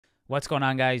What's going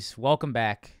on, guys? Welcome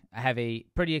back. I have a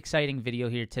pretty exciting video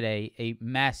here today. A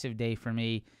massive day for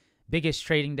me. Biggest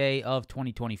trading day of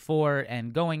 2024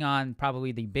 and going on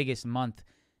probably the biggest month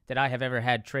that I have ever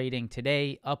had trading.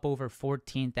 Today, up over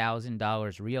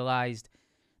 $14,000 realized.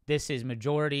 This is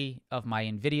majority of my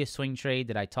NVDA swing trade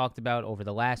that I talked about over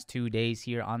the last 2 days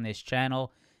here on this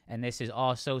channel. And this is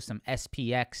also some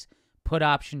SPX put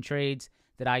option trades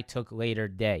that I took later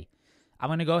today. I'm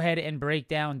going to go ahead and break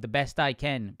down the best I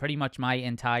can pretty much my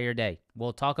entire day.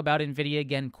 We'll talk about NVIDIA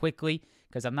again quickly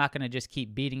because I'm not going to just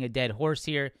keep beating a dead horse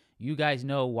here. You guys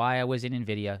know why I was in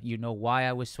NVIDIA. You know why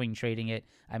I was swing trading it.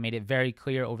 I made it very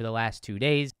clear over the last 2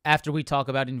 days. After we talk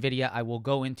about NVIDIA, I will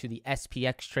go into the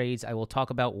SPX trades. I will talk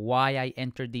about why I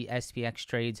entered the SPX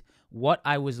trades, what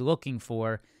I was looking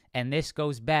for, and this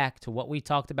goes back to what we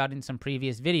talked about in some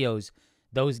previous videos,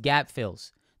 those gap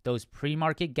fills. Those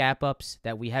pre-market gap ups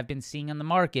that we have been seeing on the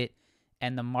market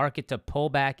and the market to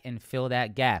pull back and fill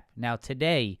that gap. Now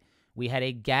today, we had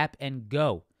a gap and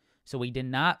go. So we did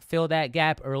not fill that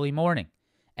gap early morning.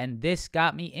 And this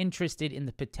got me interested in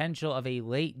the potential of a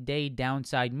late day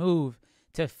downside move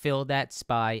to fill that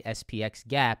SPY SPX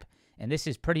gap. And this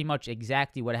is pretty much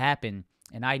exactly what happened.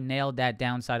 And I nailed that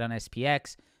downside on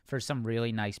SPX for some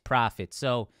really nice profits.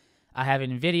 So I have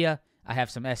NVIDIA. I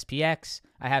have some SPX.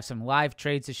 I have some live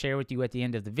trades to share with you at the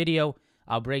end of the video.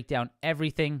 I'll break down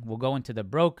everything. We'll go into the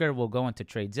broker. We'll go into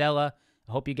TradeZella.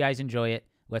 I hope you guys enjoy it.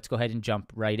 Let's go ahead and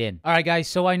jump right in. All right, guys.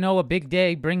 So I know a big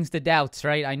day brings the doubts,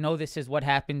 right? I know this is what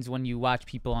happens when you watch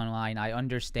people online. I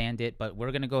understand it, but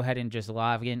we're going to go ahead and just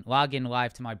log in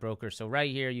live to my broker. So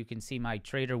right here, you can see my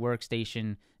trader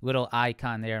workstation, little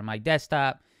icon there on my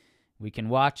desktop. We can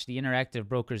watch the interactive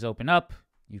brokers open up.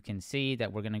 You can see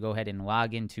that we're going to go ahead and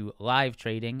log into live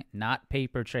trading, not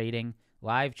paper trading,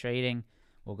 live trading.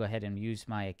 We'll go ahead and use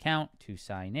my account to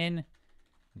sign in.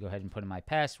 Go ahead and put in my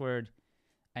password.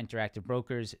 Interactive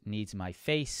Brokers needs my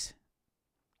face.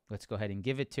 Let's go ahead and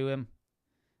give it to him.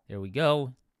 There we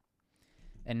go.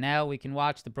 And now we can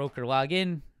watch the broker log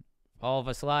in, all of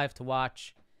us live to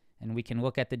watch, and we can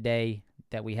look at the day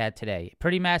that we had today.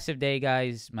 Pretty massive day,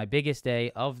 guys. My biggest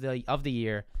day of the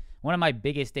year. One of my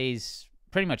biggest days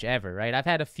pretty much ever, right? I've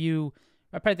had a few,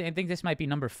 I think this might be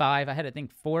number 5. I had, I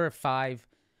think, 4 or 5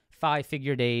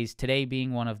 five-figure days, today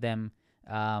being one of them.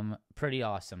 Pretty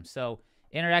awesome. So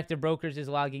Interactive Brokers is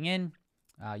logging in.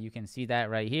 You can see that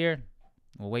right here.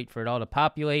 We'll wait for it all to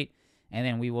populate, and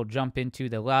then we will jump into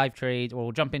the live trades, or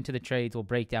we'll jump into the trades. We'll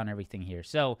break down everything here.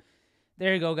 So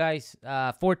there you go, guys.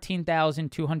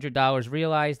 $14,200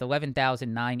 realized,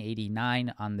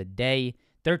 $11,989 on the day,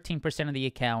 13% of the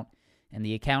account. And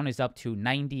the account is up to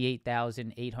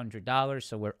 $98,800,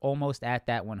 so we're almost at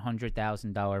that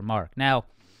 $100,000 mark. Now,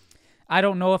 I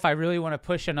don't know if I really want to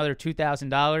push another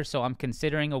 $2,000, so I'm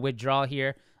considering a withdrawal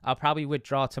here. I'll probably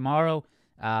withdraw tomorrow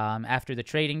after the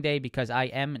trading day because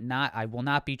I will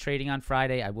not be trading on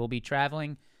Friday. I will be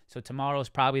traveling, so tomorrow is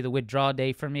probably the withdrawal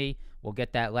day for me. We'll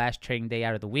get that last trading day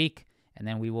out of the week, and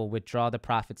then we will withdraw the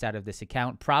profits out of this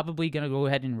account. Probably going to go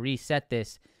ahead and reset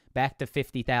this back to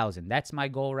 50,000. That's my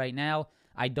goal right now.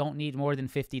 I don't need more than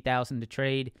 50,000 to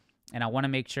trade, and I want to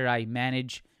make sure I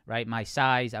manage my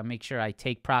size. I make sure I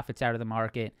take profits out of the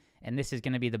market, and this is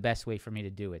going to be the best way for me to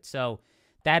do it. So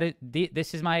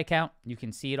this is my account. You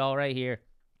can see it all right here.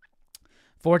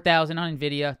 4,000 on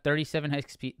NVIDIA,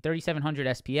 3,700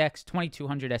 SPX,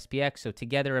 2,200 SPX. So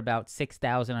together about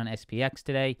 6,000 on SPX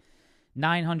today.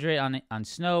 900 on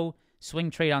Snow, swing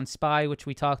trade on SPY, which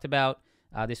we talked about.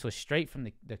 This was straight from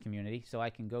the community, so I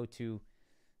can go to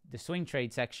the swing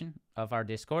trade section of our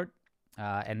Discord,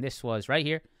 and this was right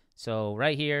here. So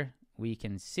right here, we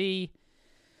can see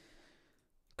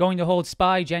going to hold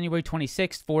SPY January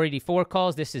 26th, 484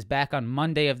 calls. This is back on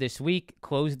Monday of this week.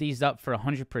 Closed these up for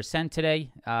 100%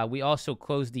 today. We also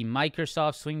closed the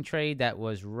Microsoft swing trade that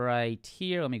was right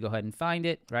here. Let me go ahead and find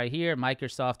it right here.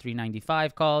 Microsoft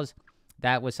 395 calls.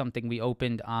 That was something we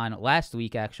opened on last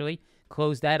week, actually.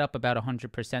 Closed that up about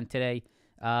 100% today.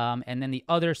 And then the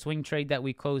other swing trade that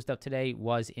we closed up today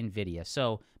was NVIDIA.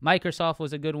 So Microsoft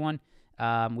was a good one.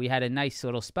 We had a nice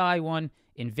little SPY one.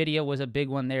 NVIDIA was a big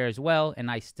one there as well. And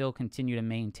I still continue to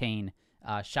maintain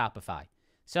Shopify.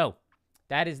 So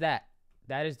that is that.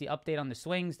 That is the update on the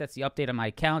swings. That's the update on my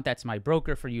account. That's my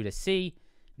broker for you to see.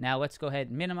 Now let's go ahead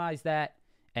and minimize that.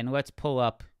 And let's pull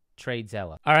up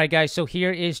TradeZella. All right, guys, so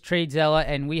here is TradeZella,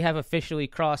 and we have officially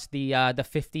crossed the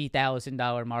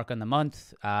 $50,000 mark on the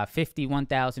month,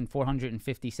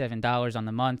 $51,457 on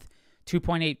the month,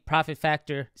 2.8 profit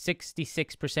factor,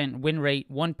 66% win rate,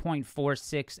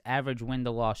 1.46 average win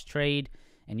to loss trade,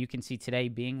 and you can see today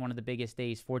being one of the biggest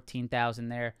days, 14,000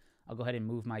 there, I'll go ahead and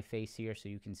move my face here so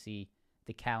you can see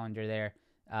the calendar there.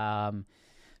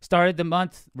 Started the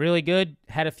month really good.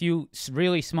 Had a few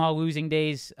really small losing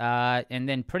days. And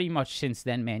then pretty much since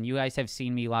then, man, you guys have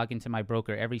seen me log into my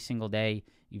broker every single day.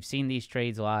 You've seen these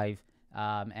trades live.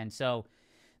 And so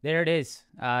there it is.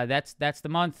 That's the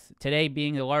month. Today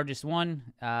being the largest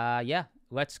one. Yeah,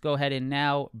 let's go ahead and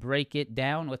now break it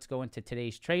down. Let's go into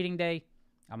today's trading day.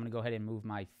 I'm going to go ahead and move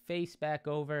my face back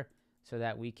over so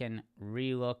that we can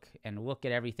relook and look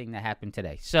at everything that happened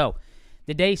today. So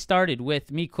the day started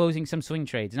with me closing some swing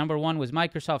trades. Number one was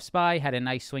Microsoft SPY. Had a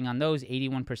nice swing on those.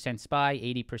 81% SPY,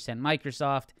 80%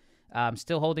 Microsoft.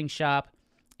 Still holding shop.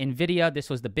 NVIDIA, this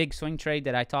was the big swing trade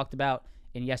that I talked about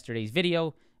in yesterday's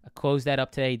video. I closed that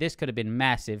up today. This could have been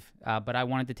massive, but I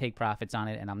wanted to take profits on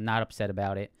it, and I'm not upset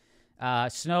about it.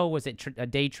 Snow was a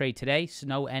day trade today.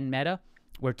 Snow and Meta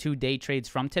were 2 day trades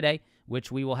from today,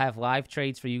 which we will have live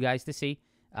trades for you guys to see.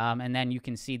 And then you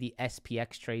can see the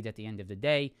SPX trades at the end of the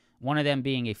day. One of them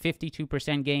being a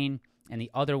 52% gain, and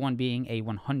the other one being a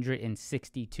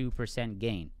 162%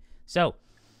 gain. So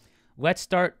let's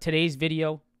start today's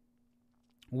video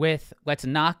with, let's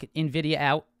knock NVIDIA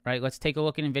out, right? Let's take a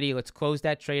look at NVIDIA. Let's close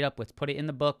that trade up. Let's put it in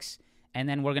the books. And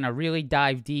then we're going to really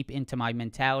dive deep into my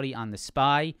mentality on the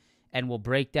SPY, and we'll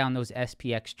break down those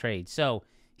SPX trades. So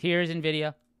here's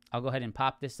NVIDIA. I'll go ahead and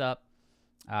pop this up.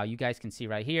 You guys can see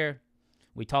right here.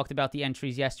 We talked about the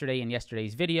entries yesterday in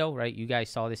yesterday's video, right? You guys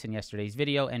saw this in yesterday's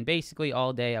video. And basically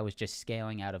all day I was just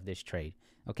scaling out of this trade,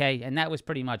 okay? And that was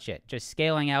pretty much it. Just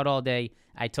scaling out all day.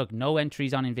 I took no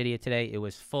entries on NVIDIA today. It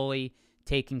was fully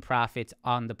taking profits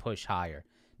on the push higher.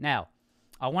 Now,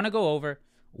 I want to go over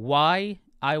why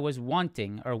I was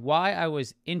wanting, or why I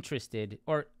was interested,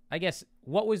 or I guess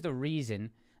what was the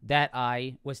reason that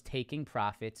I was taking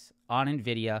profits on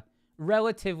NVIDIA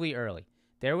relatively early.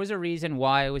 There was a reason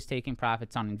why I was taking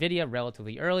profits on NVIDIA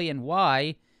relatively early, and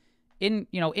why, in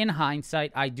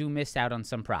hindsight, I do miss out on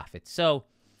some profits. So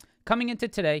coming into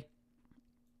today,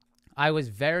 I was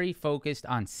very focused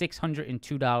on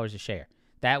 $602 a share.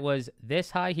 That was this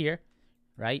high here,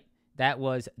 right? That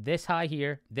was this high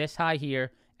here,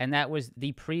 and that was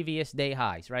the previous day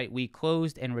highs, right? We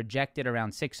closed and rejected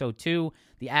around 602.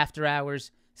 The after hours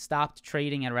stopped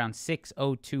trading at around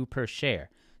 602 per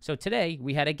share. So today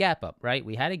we had a gap up, right?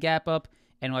 We had a gap up,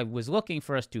 and I was looking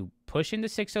for us to push into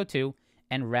 602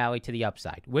 and rally to the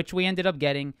upside, which we ended up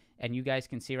getting. And you guys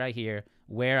can see right here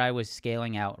where I was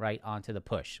scaling out right onto the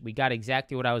push. We got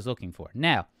exactly what I was looking for.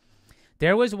 Now,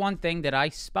 there was one thing that I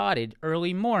spotted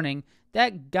early morning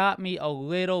that got me a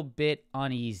little bit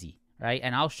uneasy, right?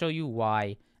 And I'll show you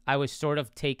why. I was sort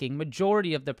of taking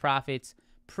majority of the profits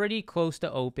pretty close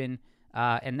to open,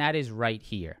 and that is right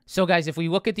here. So guys, if we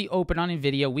look at the open on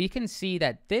NVIDIA, we can see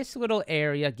that this little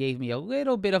area gave me a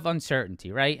little bit of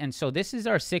uncertainty, right? And so this is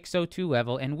our 602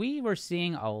 level, and we were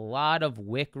seeing a lot of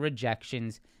wick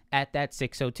rejections at that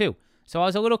 602. So I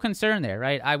was a little concerned there,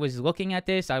 right? I was looking at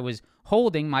this. I was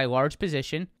holding my large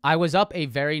position. I was up a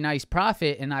very nice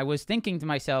profit, and I was thinking to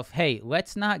myself, hey,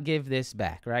 let's not give this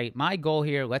back, right? My goal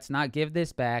here, let's not give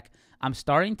this back. I'm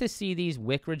starting to see these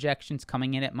wick rejections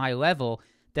coming in at my level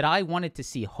that I wanted to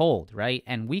see hold, right?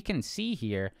 And we can see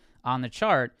here on the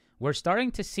chart, we're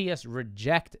starting to see us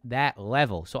reject that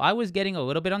level. So I was getting a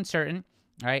little bit uncertain,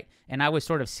 right? And I was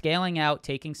sort of scaling out,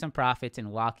 taking some profits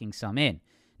and locking some in.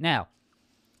 Now,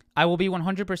 I will be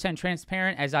 100%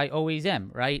 transparent, as I always am,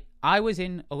 right? I was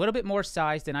in a little bit more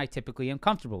size than I typically am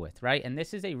comfortable with, right? And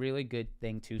this is a really good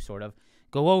thing to sort of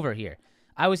go over here.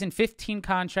 I was in 15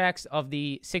 contracts of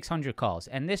the 600 calls,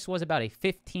 and this was about a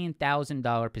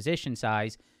 $15,000 position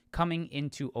size coming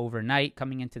into overnight,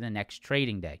 coming into the next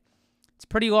trading day. It's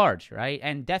pretty large, right?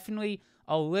 And definitely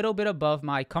a little bit above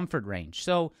my comfort range.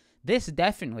 So this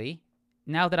definitely,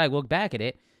 now that I look back at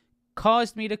it,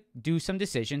 caused me to do some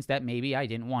decisions that maybe I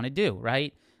didn't want to do,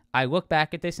 right? I look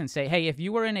back at this and say, hey, if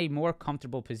you were in a more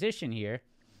comfortable position here,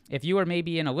 if you were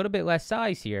maybe in a little bit less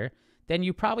size here, then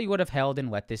you probably would have held and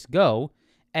let this go.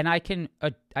 And I can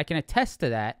attest to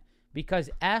that, because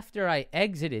after I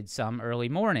exited some early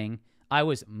morning, I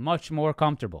was much more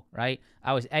comfortable, right?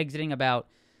 I was exiting about,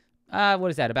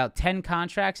 about 10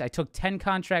 contracts. I took 10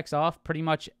 contracts off pretty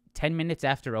much 10 minutes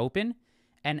after open.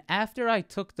 And after I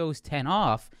took those 10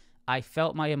 off, I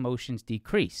felt my emotions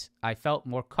decrease. I felt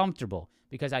more comfortable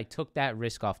because I took that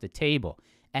risk off the table.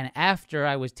 And after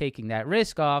I was taking that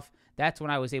risk off, that's when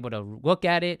I was able to look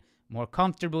at it more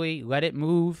comfortably, let it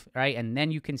move, right? And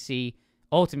then you can see,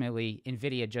 ultimately,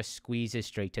 NVIDIA just squeezes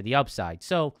straight to the upside.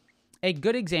 So a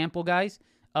good example, guys,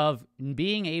 of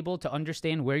being able to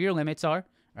understand where your limits are,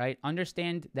 right?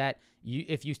 Understand that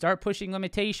if you start pushing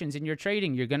limitations in your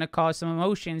trading, you're going to cause some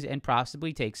emotions and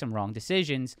possibly take some wrong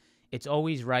decisions. It's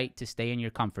always right to stay in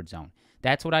your comfort zone.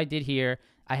 That's what I did here.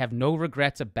 I have no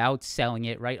regrets about selling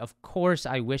it, right? Of course,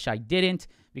 I wish I didn't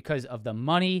because of the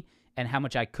money and how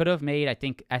much I could have made. I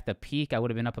think at the peak, I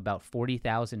would have been up about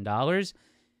 $40,000.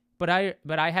 But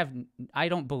I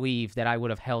don't believe that I would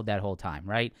have held that whole time,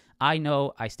 right? I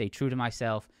know I stay true to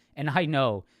myself, and I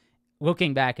know,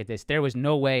 looking back at this, there was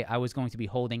no way I was going to be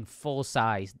holding full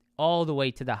size all the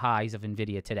way to the highs of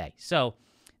NVIDIA today. So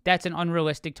that's an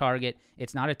unrealistic target.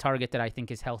 It's not a target that I think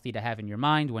is healthy to have in your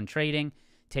mind when trading.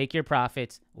 Take your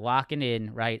profits, lock it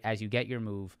in, right, as you get your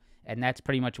move. And that's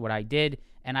pretty much what I did,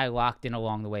 and I locked in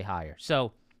along the way higher.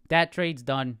 So that trade's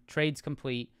done. Trade's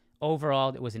complete.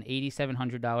 Overall, it was an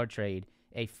 $8,700 trade,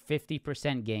 a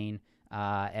 50% gain,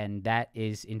 and that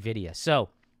is NVIDIA. So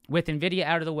with NVIDIA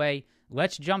out of the way,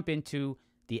 let's jump into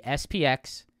the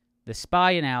SPX, the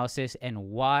SPY analysis, and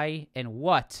why and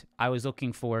what I was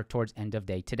looking for towards end of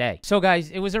day today. So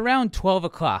guys, it was around 12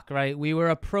 o'clock, right? We were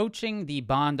approaching the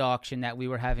bond auction that we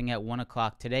were having at 1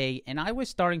 o'clock today, and I was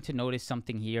starting to notice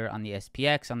something here on the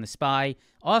SPX, on the SPY.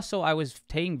 Also, I was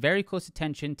paying very close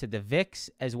attention to the VIX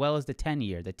as well as the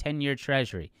 10-year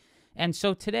Treasury. And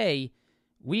so today,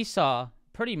 we saw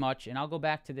pretty much, and I'll go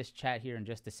back to this chat here in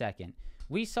just a second,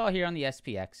 we saw here on the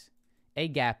SPX, a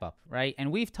gap up, right?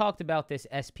 And we've talked about this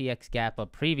SPX gap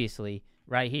up previously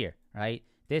right here, right?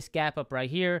 This gap up right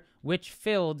here, which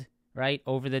filled, right,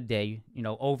 over the day,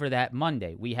 over that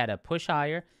Monday. We had a push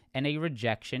higher and a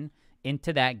rejection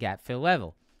into that gap fill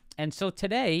level. And so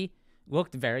today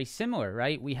looked very similar,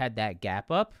 right? We had that gap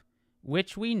up,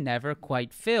 which we never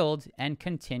quite filled and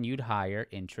continued higher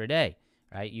intraday,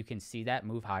 right? You can see that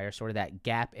move higher, sort of that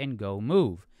gap and go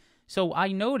move. So I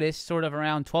noticed sort of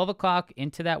around 12 o'clock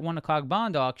into that 1 o'clock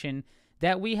bond auction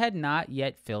that we had not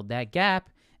yet filled that gap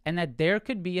and that there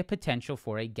could be a potential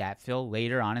for a gap fill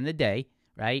later on in the day,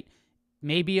 right?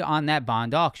 Maybe on that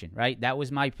bond auction, right? That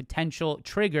was my potential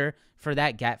trigger for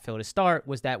that gap fill to start,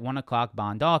 was that 1 o'clock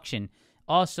bond auction.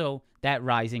 Also, that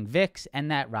rising VIX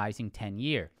and that rising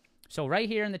 10-year. So right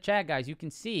here in the chat, guys, you can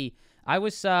see I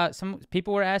was some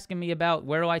people were asking me about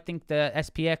where do I think the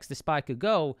SPX, the SPY could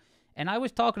go. And I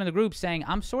was talking to the group saying,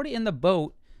 I'm sort of in the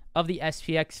boat of the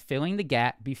SPX filling the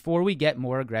gap before we get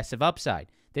more aggressive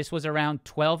upside. This was around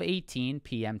 12:18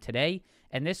 p.m. today,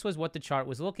 and this was what the chart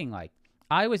was looking like.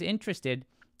 I was interested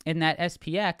in that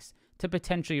SPX to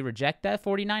potentially reject that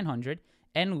 4,900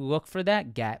 and look for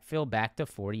that gap fill back to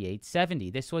 4,870.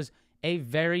 This was a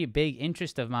very big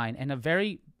interest of mine and a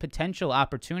very potential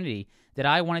opportunity that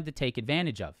I wanted to take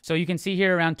advantage of. So you can see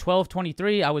here around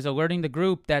 12:23, I was alerting the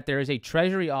group that there is a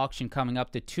treasury auction coming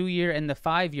up, the 2-year and the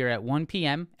 5-year at 1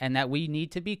 p.m., and that we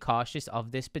need to be cautious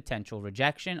of this potential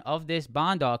rejection of this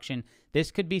bond auction.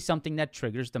 This could be something that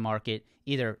triggers the market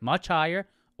either much higher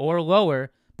or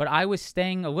lower, but I was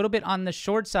staying a little bit on the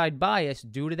short side bias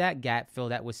due to that gap fill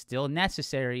that was still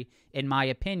necessary, in my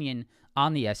opinion,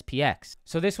 on the SPX.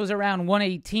 So this was around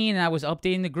 118, and I was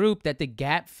updating the group that the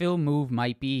gap fill move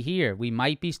might be here. We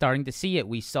might be starting to see it.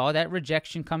 We saw that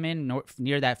rejection come in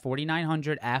near that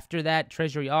 4,900 after that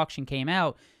treasury auction came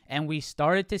out, and we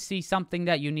started to see something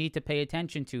that you need to pay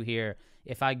attention to here.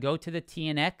 If I go to the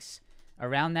TNX,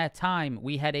 around that time,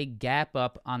 we had a gap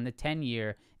up on the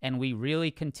 10-year, and we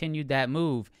really continued that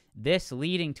move, this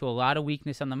leading to a lot of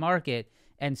weakness on the market.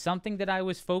 And something that I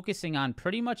was focusing on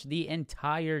pretty much the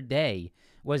entire day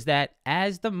was that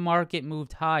as the market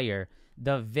moved higher,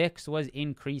 the VIX was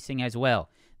increasing as well.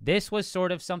 This was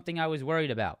sort of something I was worried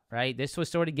about, right? This was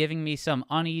sort of giving me some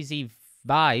uneasy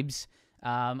vibes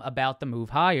about the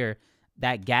move higher,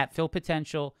 that gap fill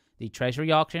potential, the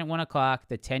treasury auction at 1 o'clock,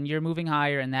 the 10-year moving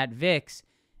higher, and that VIX.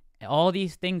 All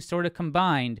these things sort of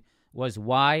combined was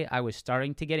why I was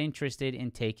starting to get interested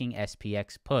in taking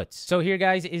SPX puts. So here,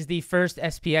 guys, is the first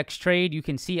SPX trade. You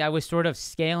can see I was sort of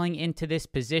scaling into this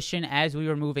position as we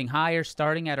were moving higher,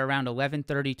 starting at around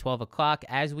 11:30, 12 o'clock.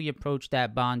 As we approached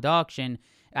that bond auction,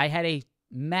 I had a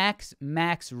max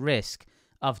risk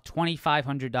of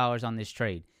 $2,500 on this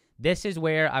trade. This is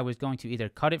where I was going to either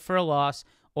cut it for a loss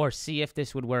or see if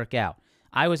this would work out.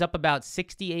 I was up about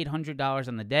 $6,800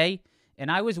 on the day, and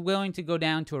I was willing to go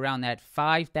down to around that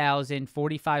 $5,000,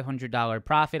 $4,500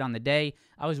 profit on the day.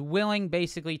 I was willing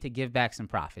basically to give back some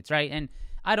profits, right? And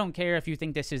I don't care if you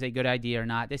think this is a good idea or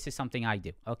not. This is something I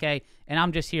do, okay? And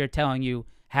I'm just here telling you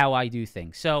how I do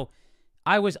things. So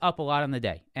I was up a lot on the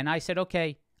day, and I said,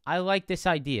 okay, I like this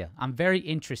idea. I'm very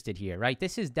interested here, right?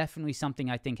 This is definitely something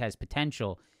I think has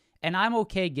potential. And I'm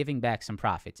okay giving back some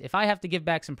profits. If I have to give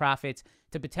back some profits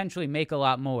to potentially make a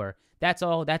lot more, that's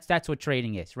what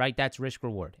trading is, right? That's risk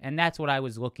reward. And that's what I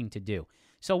was looking to do.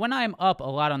 So when I'm up a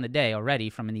lot on the day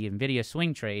already from the NVIDIA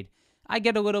swing trade, I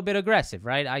get a little bit aggressive,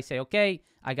 right? I say, okay,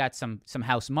 I got some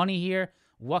house money here.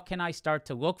 What can I start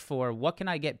to look for? What can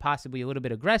I get possibly a little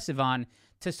bit aggressive on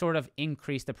to sort of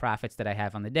increase the profits that I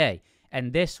have on the day?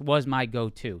 And this was my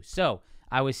go-to. So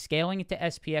I was scaling it to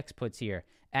SPX puts here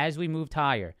as we moved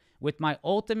higher with my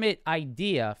ultimate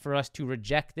idea for us to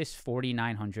reject this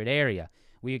 4,900 area.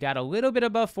 We got a little bit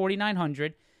above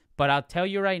 4,900, but I'll tell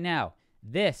you right now,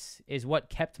 this is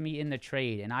what kept me in the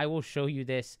trade, and I will show you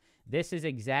this. This is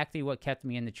exactly what kept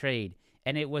me in the trade,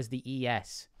 and it was the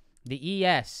ES. The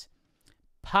ES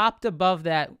popped above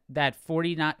that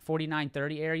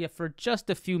 49.30 area for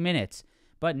just a few minutes,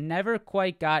 but never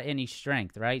quite got any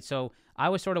strength, right? So I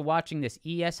was sort of watching this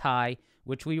ES high,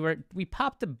 which we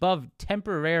popped above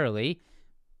temporarily,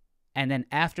 and then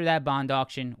after that bond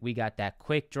auction, we got that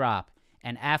quick drop.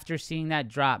 And after seeing that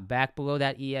drop back below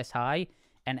that ES high,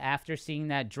 and after seeing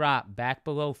that drop back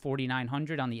below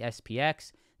 4,900 on the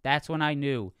SPX, that's when I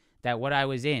knew that what I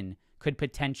was in could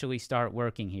potentially start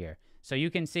working here. So you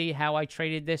can see how I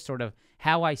traded this, sort of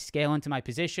how I scale into my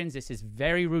positions. This is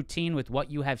very routine with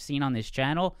what you have seen on this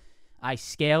channel. I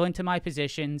scale into my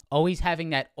positions, always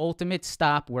having that ultimate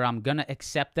stop where I'm going to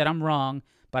accept that I'm wrong,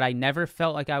 but I never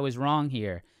felt like I was wrong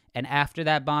here. And after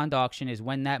that bond auction is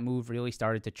when that move really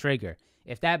started to trigger.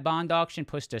 If that bond auction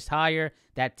pushed us higher,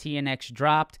 that TNX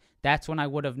dropped, that's when I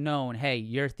would have known, hey,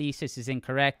 your thesis is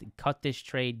incorrect. Cut this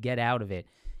trade, get out of it.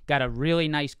 Got a really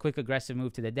nice, quick, aggressive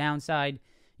move to the downside.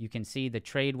 You can see the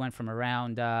trade went from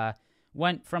around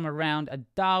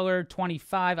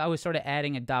 $1.25. I was sort of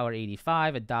adding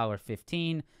 $1.85,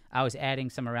 $1.15. I was adding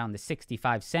some around the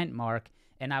 65-cent mark,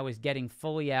 and I was getting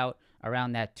fully out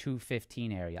around that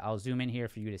 215 area. I'll zoom in here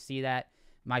for you to see that.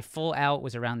 My full out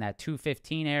was around that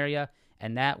 215 area,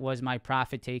 and that was my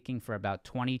profit taking for about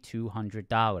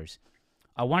 $2,200.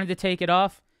 I wanted to take it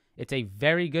off. It's a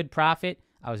very good profit.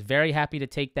 I was very happy to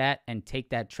take that and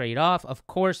take that trade off. Of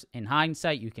course, in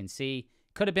hindsight, you can see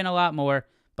could have been a lot more,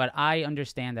 but I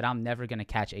understand that I'm never going to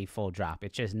catch a full drop.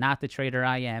 It's just not the trader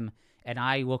I am, and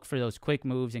I look for those quick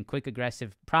moves and quick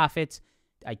aggressive profits.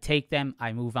 I take them,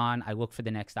 I move on, I look for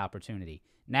the next opportunity.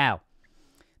 Now,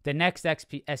 the next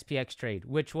SPX trade,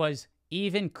 which was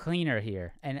even cleaner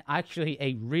here, and actually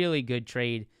a really good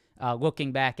trade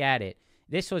looking back at it.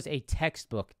 This was a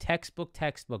textbook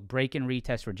break and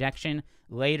retest rejection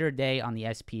later day on the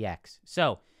SPX.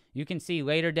 So you can see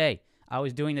later day, I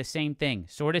was doing the same thing,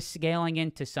 sort of scaling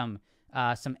into some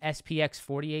SPX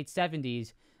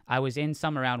 4870s. I was in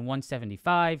some around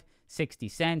 175, 60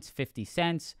 cents, 50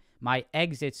 cents. My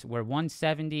exits were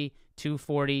 170,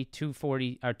 240,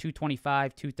 240, or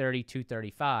 225, 230,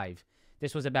 235.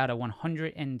 This was about a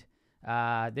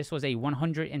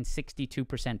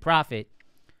 162% profit.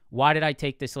 Why did I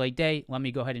take this late day? Let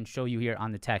me go ahead and show you here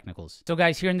on the technicals. So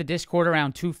guys, here in the Discord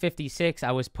around 256,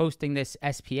 I was posting this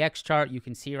SPX chart. You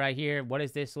can see right here. What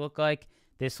does this look like?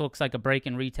 This looks like a break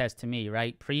and retest to me,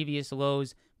 right? Previous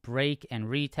lows, break and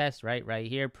retest, right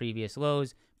here. Previous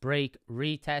lows, break,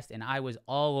 retest, and I was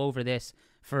all over this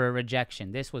for a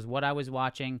rejection. This was what I was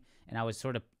watching, and I was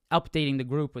sort of updating the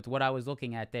group with what I was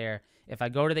looking at there. If I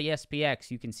go to the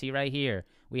SPX, you can see right here,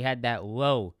 we had that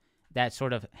low that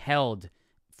sort of held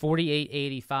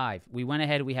 48.85. We went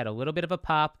ahead, we had a little bit of a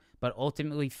pop, but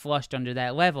ultimately flushed under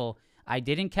that level. I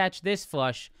didn't catch this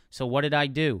flush, so what did I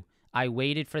do? I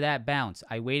waited for that bounce.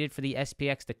 I waited for the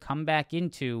SPX to come back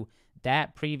into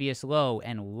that previous low,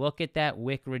 and look at that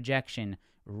wick rejection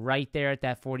right there at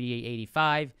that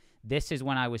 48.85. This is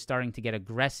when I was starting to get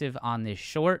aggressive on this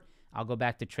short. I'll go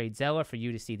back to TradeZella for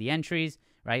you to see the entries,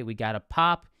 right? We got a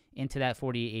pop into that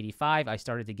 48.85. I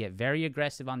started to get very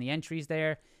aggressive on the entries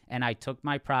there, and I took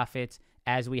my profits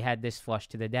as we had this flush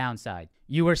to the downside.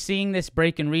 You were seeing this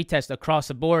break and retest across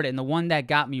the board, and the one that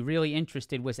got me really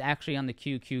interested was actually on the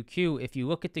QQQ. If you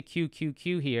look at the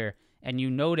QQQ here, and you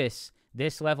notice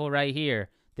this level right here,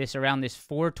 this around this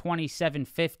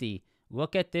 427.50,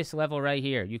 look at this level right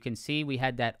here. You can see we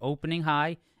had that opening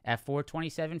high at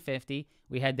 427.50.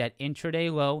 We had that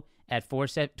intraday low at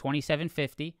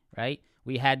 427.50, right?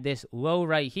 We had this low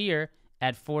right here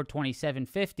at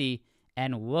 427.50,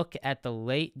 and look at the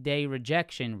late day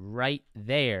rejection right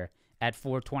there at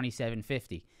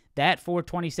 427.50. That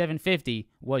 427.50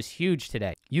 was huge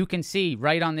today. You can see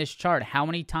right on this chart how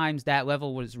many times that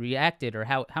level was reacted, or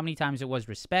how many times it was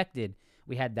respected.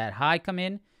 We had that high come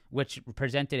in, which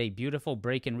presented a beautiful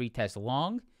break and retest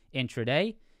long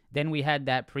intraday. Then we had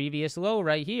that previous low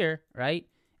right here, right?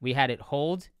 We had it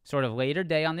hold sort of later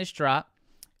day on this drop.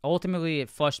 Ultimately, it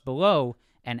flushed below.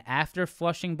 And after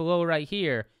flushing below right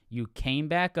here, you came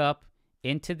back up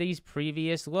into these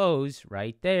previous lows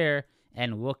right there.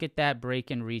 And look at that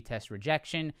break and retest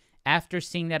rejection. After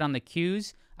seeing that on the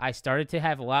Qs, I started to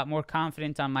have a lot more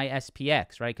confidence on my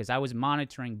SPX, right? Because I was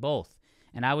monitoring both.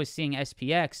 And I was seeing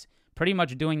SPX pretty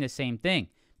much doing the same thing.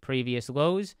 Previous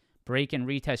lows, break and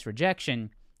retest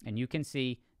rejection. And you can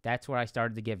see that's where I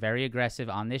started to get very aggressive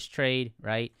on this trade,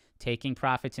 right? Taking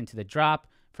profits into the drop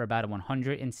for about a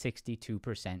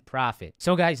 162% profit.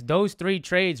 So guys, those 3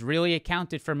 trades really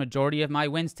accounted for majority of my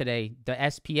wins today. The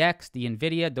SPX, the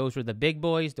NVIDIA, those were the big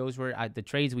boys. Those were the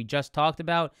trades we just talked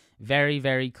about. Very,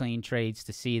 very clean trades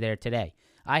to see there today.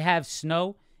 I have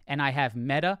Snow and I have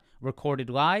Meta recorded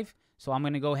live. So I'm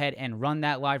going to go ahead and run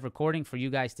that live recording for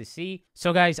you guys to see.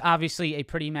 So guys, obviously a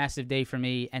pretty massive day for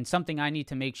me and something I need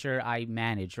to make sure I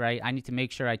manage, right? I need to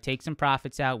make sure I take some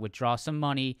profits out, withdraw some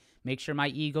money, make sure my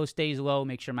ego stays low,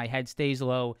 make sure my head stays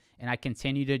low, and I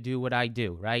continue to do what I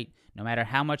do, right? No matter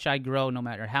how much I grow, no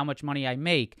matter how much money I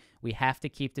make, we have to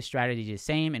keep the strategy the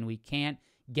same and we can't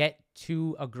get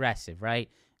too aggressive, right?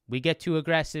 We get too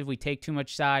aggressive, we take too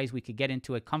much size, we could get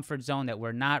into a comfort zone that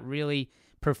we're not really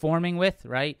performing with,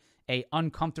 right? A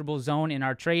uncomfortable zone in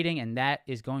our trading, and that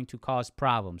is going to cause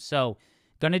problems. So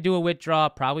going to do a withdrawal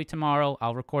probably tomorrow.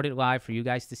 I'll record it live for you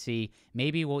guys to see.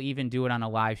 Maybe we'll even do it on a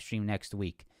live stream next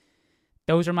week.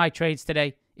 Those are my trades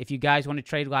today. If you guys want to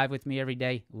trade live with me every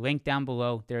day, link down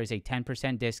below. There is a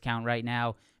 10% discount right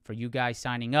now for you guys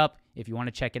signing up. If you want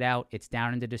to check it out, it's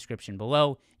down in the description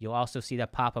below. You'll also see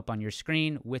that pop up on your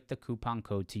screen with the coupon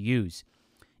code to use.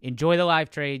 Enjoy the live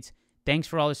trades. Thanks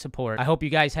for all the support. I hope you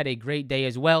guys had a great day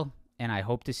as well, and I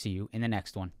hope to see you in the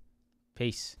next one.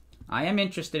 Peace. I am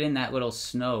interested in that little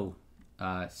Snow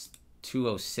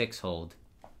 206 hold.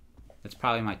 That's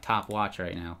probably my top watch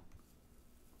right now.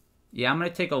 Yeah, I'm going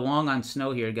to take a long on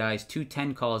Snow here, guys.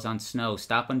 210 calls on Snow.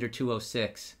 Stop under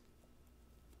 206.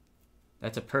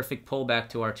 That's a perfect pullback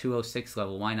to our 206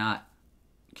 level. Why not?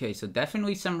 Okay, so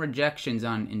definitely some rejections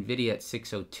on NVIDIA at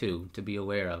 602 to be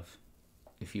aware of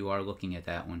if you are looking at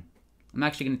that one. I'm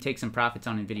actually going to take some profits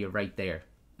on NVIDIA right there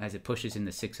as it pushes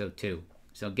into 602.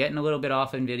 So getting a little bit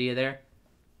off NVIDIA there.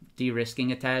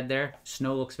 De-risking a tad there.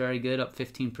 Snow looks very good, up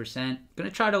 15%. Going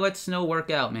to try to let Snow work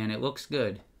out, man. It looks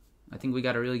good. I think we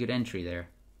got a really good entry there.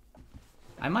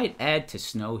 I might add to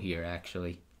Snow here,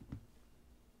 actually.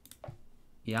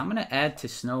 Yeah, I'm going to add to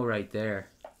Snow right there.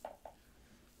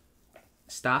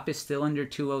 Stop is still under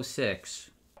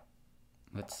 206.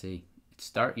 Let's see.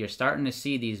 You're starting to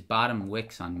see these bottom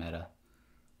wicks on Meta.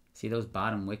 See those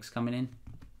bottom wicks coming in?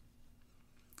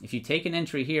 If you take an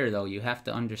entry here, though, you have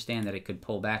to understand that it could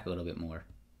pull back a little bit more.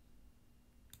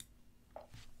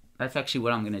 That's actually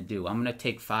what I'm going to do. I'm going to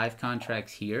take 5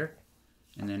 contracts here,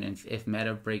 and then if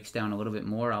Meta breaks down a little bit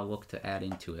more, I'll look to add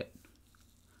into it.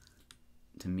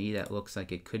 To me, that looks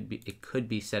like it could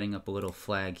be setting up a little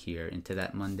flag here into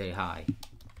that Monday high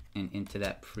and into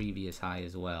that previous high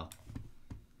as well.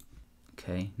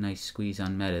 Okay, nice squeeze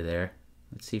on Meta there.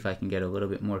 Let's see if I can get a little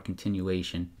bit more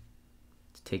continuation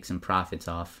to take some profits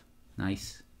off.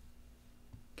 Nice.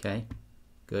 Okay,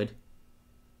 good.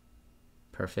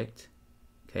 Perfect.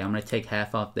 Okay, I'm going to take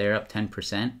half off there, up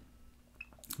 10%.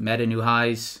 Meta new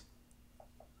highs.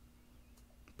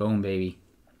 Boom, baby.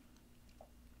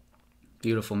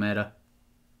 Beautiful Meta.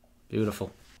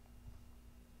 Beautiful.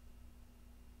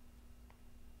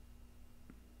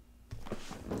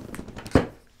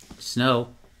 Snow.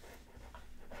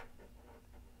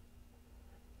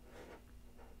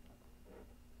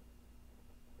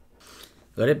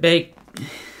 Let it bake.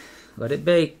 Let it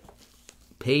bake.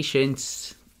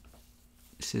 Patience.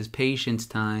 This is patience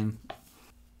time.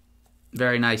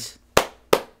 Very nice.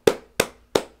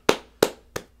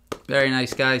 Very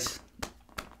nice, guys.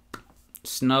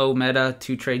 Snow, Meta,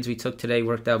 2 trades we took today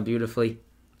worked out beautifully.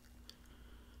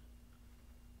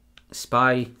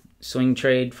 SPY swing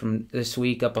trade from this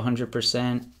week up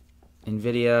 100%.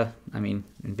 NVIDIA's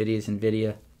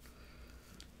NVIDIA.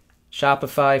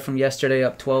 Shopify from yesterday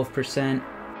up 12%.